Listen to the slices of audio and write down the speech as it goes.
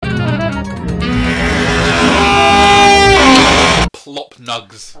Plop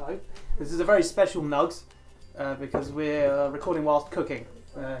Nuggs. Hello. This is a very special Nuggs because we're recording whilst cooking.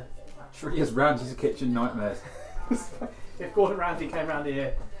 Sure, he has Ramsay's kitchen nightmares. If Gordon Ramsay came round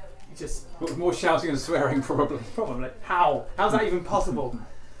here, he just... With more shouting and swearing, probably. Probably. How? How's that even possible?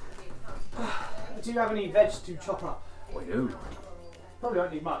 Do you have any veg to chop up? We do. Probably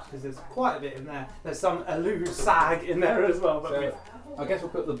don't need much because there's quite a bit in there. There's some aloo sag in there as well. But So, I guess we'll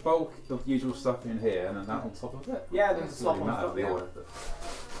put the bulk of the usual stuff in here and then that on top of it. yeah, there's a slop on top. the order.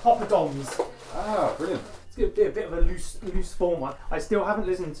 Poppadoms. Ah, brilliant. It's going to be a bit of a loose form one. I still haven't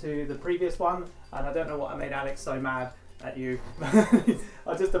listened to the previous one, and I don't know what made Alex so mad at you.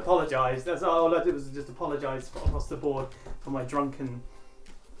 I just apologised. That's all I did was just apologise across the board for my drunken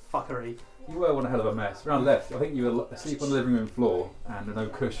fuckery. You were one hell of a mess. Around left, I think you were asleep on the living room floor and no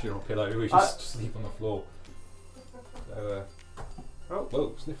cushion or pillow. You were just sleep on the floor. So, oh,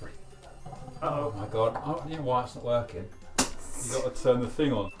 whoa, slippery. Uh-oh. Oh my god. I don't know why it's not working. You got to turn the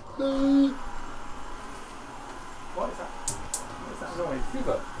thing on. What is that? What is that noise?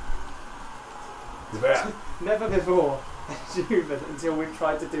 Hoover. Never before has Hoovered until we've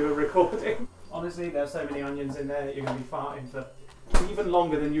tried to do a recording. Honestly, there's so many onions in there that you're going to be farting for even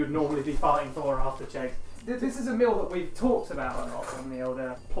longer than you would normally be farting for after Cheggs. This is a meal that we've talked about a lot on the old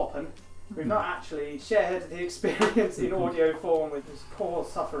Ploppen. We've not actually shared the experience in audio form with these poor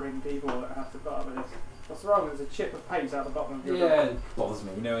suffering people that have to put up with this. What's wrong? There's a chip of paint out the bottom of your Yeah, it bothers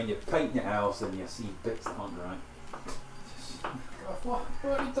me. You know, when you paint your house and you see bits that aren't right. Why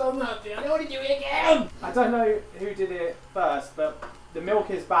have you done that? I don't want to do it again! I don't know who did it first, but the milk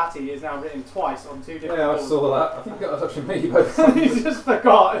is batty is now written twice on two different Yeah, I boards. saw that. I think that was actually me both You just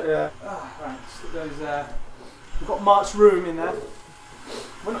forgot. Yeah. Right, those, we've got much room in there.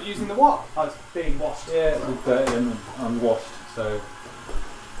 We're not using the what? Oh, it's being washed. Yeah, it's all dirty and unwashed, so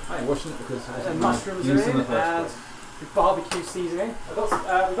I ain't washing it because And mushrooms are in, and with barbecue seasoning. We've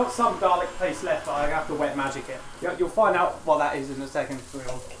got some garlic paste left, but I have to wet magic it. You'll find out what that is in a second.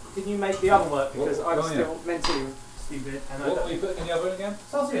 Can you make the oven work? Because I'm still mentally stupid. And what are you putting in the oven again?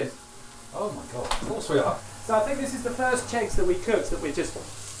 Sausages. Oh my god, of course we are. So I think this is the first Cheggs that we cooked that we're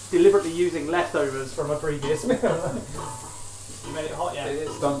just deliberately using leftovers from a previous meal. You made it hot yet?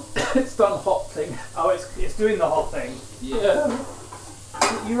 It's done. It's done hot thing. Oh, it's doing the hot thing. Yeah.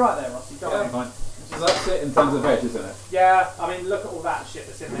 You're right there, Ross. Yeah, fine. So that's it in terms of veg, isn't it? Yeah, I mean, look at all that shit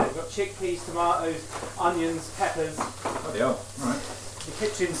that's in there. We've got chickpeas, tomatoes, onions, peppers. Bloody hell. Alright. The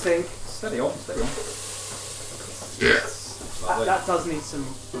kitchen sink. Steady on, steady on. That does need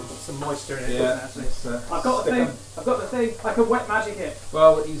some moisture in it, Yeah, doesn't it, it's, actually? I've got the thing. I can wet magic it.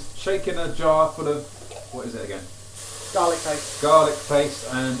 Well, he's shaking a jar full of, what is it again? Garlic paste. Garlic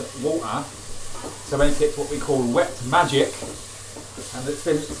paste and water to make it what we call wet magic. And it's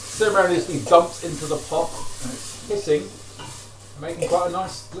been ceremoniously dumped into the pot and it's hissing, making quite a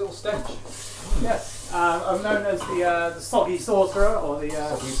nice little stench. Yes. I'm known as the soggy sorcerer or the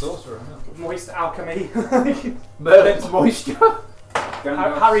Soggy sorcerer. moist alchemy. Merlin's moisture.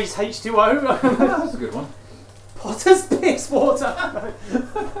 Harry's H2O. That's a good one. Potter's piss water.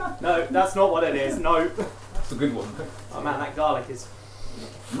 No, that's not what it is. No. That's a good one. Oh man, that garlic is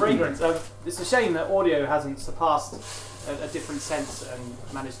fragrant. It's a shame that audio hasn't surpassed a different sense and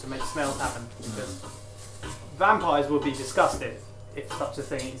managed to make smells happen. Because vampires would be disgusted if such a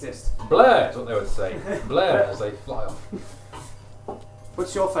thing exists. Blair is what they would say. Blair as they fly off.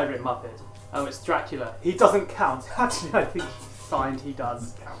 What's your favourite Muppet? Oh, it's Dracula. He doesn't count. Actually, I think he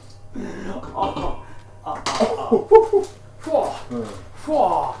does count.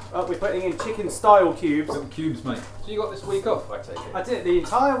 We're putting in chicken style cubes. Some cubes, mate. So you got this week off, I take it? I did the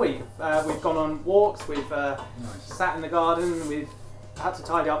entire week. We've gone on walks. We've Nice. sat in the garden. We've had to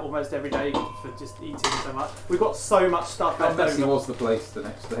tidy up almost every day for just eating so much. We've got so much stuff How left messy over. was the place the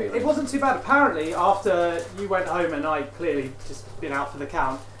next day? It wasn't too bad. Apparently, after you went home and I clearly just been out for the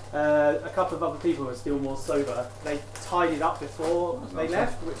count, a couple of other people who are still more sober. They tidied up before they nice.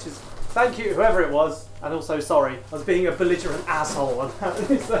 left, which is thank you whoever it was, and also sorry. I was being a belligerent asshole.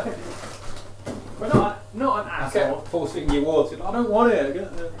 So, we're not an I asshole. kept forcing you water. I don't want it.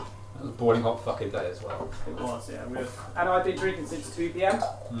 That was a boiling hot fucking day as well. It was, yeah. And I've been drinking since 2 p.m,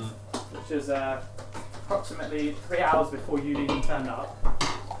 which is approximately 3 hours before you even turned up.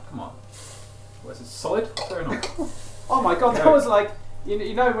 Come on. What is it? Solid? What's going on? Oh my god, that was like,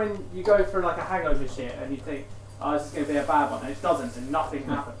 you know when you go for like a hangover shit and you think, oh, this is going to be a bad one, and it doesn't, and nothing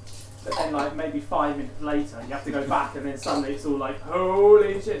happens. But then like maybe 5 minutes later, you have to go back, and then suddenly it's all like,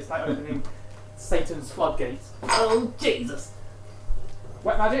 holy shit, it's like opening Satan's floodgates. Oh Jesus!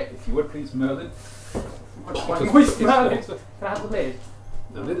 Wet magic? If you would please, Merlin. Moist Merlin. Can I have the lid?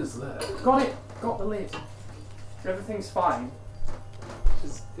 The lid is there. Got it. Got the lid. Everything's fine.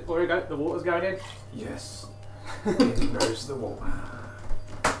 Where we go? The water's going in. Yes. In goes the water.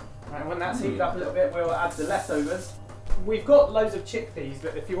 Right, when that's heated up a little bit, we'll add the leftovers. We've got loads of chickpeas,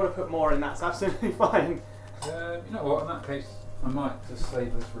 but if you want to put more in, that's absolutely fine. You know what? In that case, I might just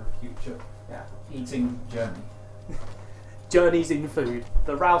save this for a future eating journey. Journeys in food.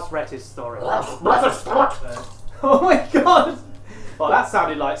 The Reg and Rettice story. Oh my god! Well, that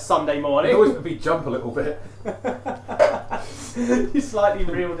sounded like Sunday morning. It always made me jump a little bit. You slightly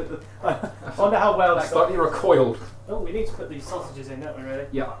reeled at the. I wonder how well that Slightly got. recoiled. Oh, we need to put these sausages in, don't we? Really?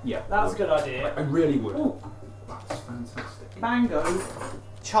 Yeah. That's a good idea. I really would. Ooh. That's fantastic. Mango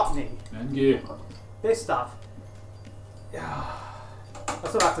chutney. Mango. This stuff.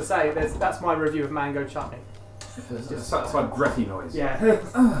 That's what I have to say. That's my review of mango chutney. It's a satisfied breathy noise. Yeah.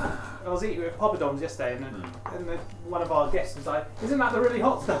 I was eating with poppadoms yesterday, and one of our guests was like, "Isn't that the really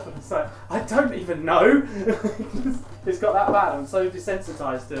hot stuff?" And it's like, I don't even know. It's got that bad. I'm so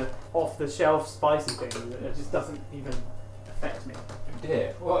desensitized to off-the-shelf spicy things that it just doesn't even affect me. Oh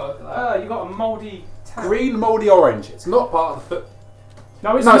dear. What? You got a mouldy tank. Green mouldy orange. It's not part of the food.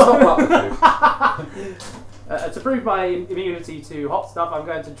 No, it's No, not. it's not part of the food. To prove my immunity to hot stuff, I'm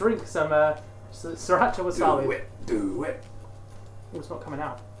going to drink some sriracha wasabi. Do it. Oh, it's not coming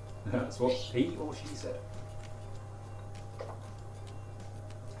out. That's what he or she said.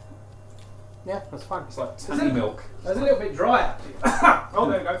 Yeah, that's fine. It's like tangy milk. It's a little bit dry actually. Oh,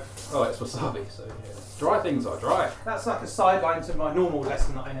 there we go. Oh, it's wasabi, so yeah. Dry things are dry. That's like a sideline to my normal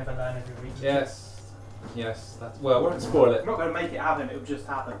lesson that I never learn every week. Yes. That's well, we won't spoil it. I'm not going to make it happen, it'll just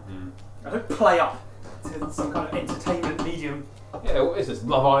happen. I don't play up to some kind of entertainment medium. Yeah, what is this?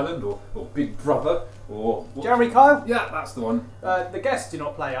 Love Island or Big Brother or what? Jeremy Kyle? Yeah, that's the one. The guests do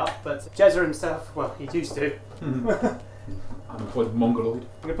not play up, but Jezza himself, well, he used to. Unemployed mongoloid.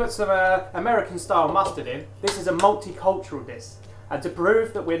 I'm going to put some American style mustard in. This is a multicultural dish. And to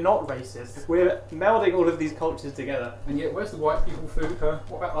prove that we're not racist, we're melding all of these cultures together. And yet, where's the white people food, huh?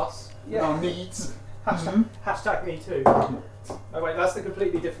 What about us? Yeah. Our needs. Hashtag me too. Oh wait, that's a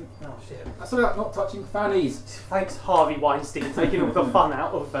completely different. Oh shit. That's about not touching fannies. Thanks, Harvey Weinstein, taking all the fun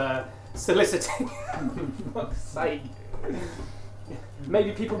out of soliciting. For fuck's sake.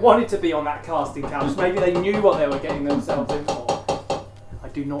 Maybe people wanted to be on that casting couch. Maybe they knew what they were getting themselves in for. I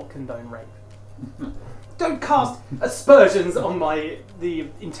do not condone rape. Don't cast aspersions on the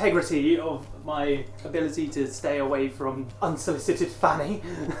integrity of my ability to stay away from unsolicited Fanny.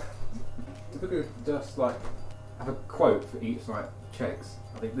 If we could just like have a quote for each like Cheggs,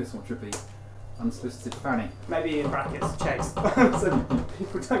 I think this one should be Unsolicited Fanny. Maybe in brackets, Cheggs. So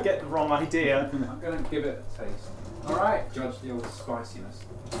people don't get the wrong idea. I'm going to give it a taste. Alright. Judge the old spiciness.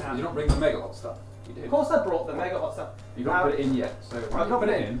 Yeah. Did you not bring the mega hot stuff? You did. Of course I brought the mega hot stuff. You've not put it in yet, so I've not put put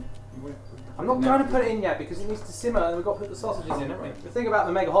it it in. I'm not going to put it in yet because it needs to simmer and we've got to put the sausages in, haven't we? The thing about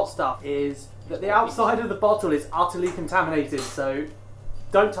the mega hot stuff is that the outside of the bottle is utterly contaminated, so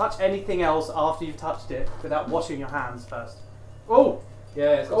don't touch anything else after you've touched it without washing your hands first. Oh!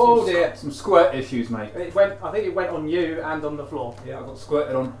 Yeah, it's got some squirt issues, mate. I think it went on you and on the floor. Yeah, I got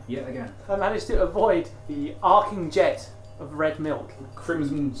squirted on yet again. I managed to avoid the arcing jet of red milk.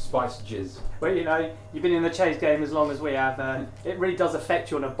 Crimson spice jizz. Well, you know, you've been in the Chase game as long as we have. It really does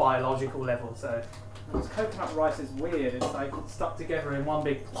affect you on a biological level. So this coconut rice is weird. It's like stuck together in one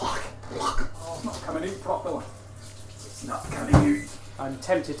big. Oh, it's not coming in properly. It's not coming in. I'm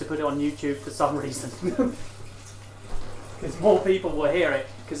tempted to put it on YouTube for some reason. Because more people will hear it.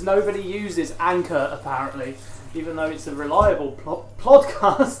 Because nobody uses Anchor apparently, even though it's a reliable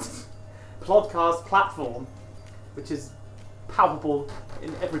podcast platform, which is palpable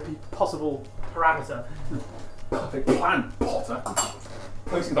in every possible parameter. Perfect plan, Potter.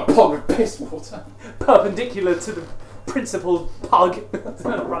 Placing the pond with piss water. Perpendicular to the principal pug.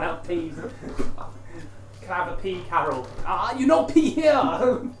 Run out of peas. Can I have a pea carol? You not pea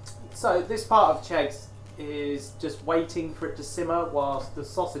here! So this part of Cheggs is just waiting for it to simmer whilst the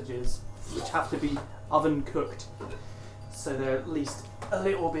sausages, which have to be oven cooked, so they're at least a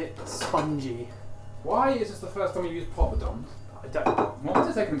little bit spongy. Why is this the first time you used poppadoms? I don't. Why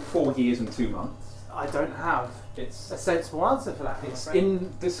has it taken 4 years and 2 months? I don't have It's a sensible answer for that. it's I'm afraid.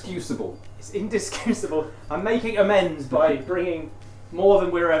 indiscutible. It's indiscutible. I'm making amends by bringing more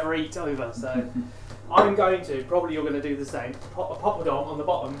than we're ever eat over. So I'm going to. Probably you're going to do the same. Pop a poppadom on the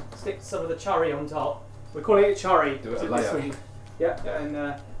bottom. Stick some of the curry on top. We're calling it curry. Do it a this layer. week. Yeah, and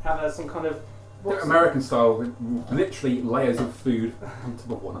have some kind of American style, with literally layers of food on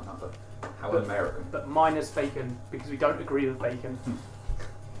top of one another. How American. but minus bacon because we don't agree with bacon.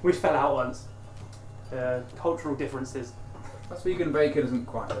 We fell out once. Cultural differences. That's vegan bacon isn't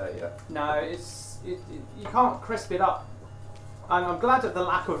quite there yet. No, you can't crisp it up I'm glad at the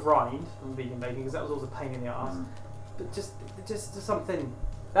lack of rind on vegan bacon because that was always a pain in the arse. But just something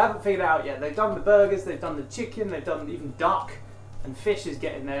they haven't figured out yet. They've done the burgers, they've done the chicken, they've done even duck, and fish is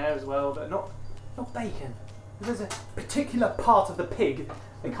getting there as well, but not bacon. There's a particular part of the pig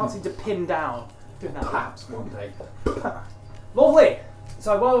they can't seem to pin down. Doing that Perhaps one day. Lovely.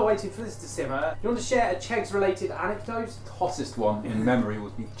 So while we're waiting for this to simmer, you want to share a Cheggs related anecdote? The hottest one in memory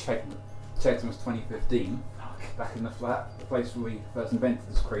would be Cheggs was 2015. Back in the flat, the place where we first invented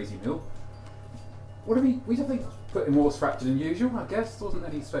this crazy meal. What do we definitely put in more sriracha than usual, I guess. There wasn't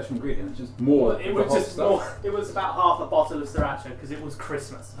any special ingredient, just more. It was just more. It was about half a bottle of sriracha because it was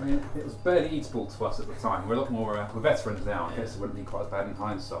Christmas. I mean, it was barely eatable to us at the time. We're a lot more, we're veterans now, I guess it wouldn't be quite as bad in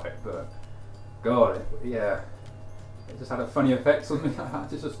hindsight, but God, it just had a funny effect on me. I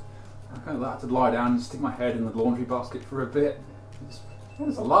kind of had to lie down and stick my head in the laundry basket for a bit. It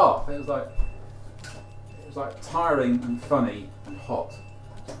was a laugh. It was like tiring and funny and hot.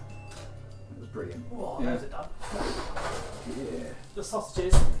 It was brilliant. Oh, yeah. Those are done. Yeah. The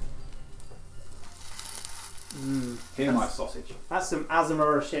sausages. Hear my sausage. That's some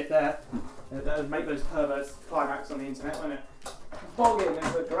Azamura shit there. That would make those perverts climax on the internet, wouldn't it? Bogging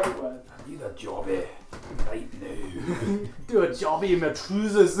is a great word. Do the jobby. Ain't new. Do a jobby in my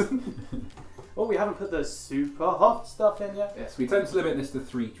trousers. Oh, we haven't put the super hot stuff in yet. Yes, we tend to limit this to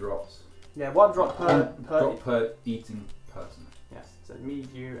 3 drops. Yeah, 1 drop per drop per eating person. Yes, so me,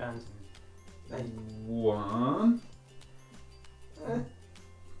 you, and 1,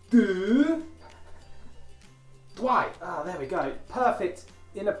 2, 3. Ah, there we go. Perfect.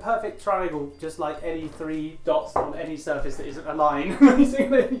 In a perfect triangle, just like any 3 dots on any surface that isn't a line,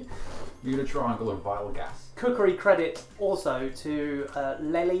 basically. You get a triangle of vile gas. Cookery credit also to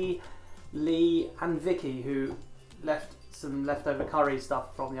Lely, Lee, and Vicky, who left some leftover curry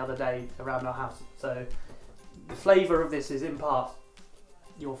stuff from the other day around our house. So the flavour of this is in part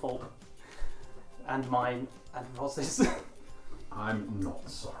your fault, and mine, and Ross's. I'm not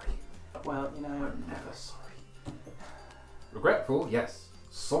sorry. Well, you know, I'm never sorry. Regretful, yes.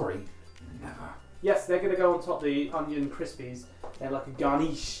 Sorry, never. Yes, they're going to go on top of the onion crispies. They're like a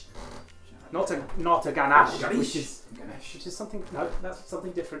garnish, not a ganache, which is something. No, that's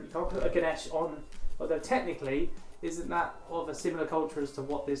something different. You can't put a ganesh on. Although technically, isn't that of a similar culture as to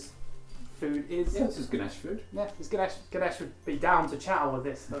what this food is? Yeah, this is Ganesh food. Yeah, this Ganesh would be down to chow with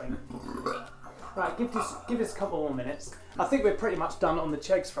this thing. Right, give us a couple more minutes. I think we're pretty much done on the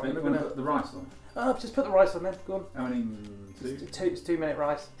Cheggs front. Maybe we're going to put the rice on. Just put the rice on then. Go on. How many? 2? It's 2 minute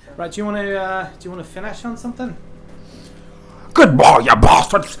rice. Right, do you want to finish on something? Goodbye, you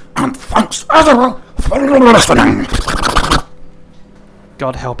bastards, and thanks as well for listening.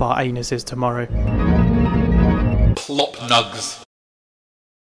 God help our anuses tomorrow. Plop Nuggs.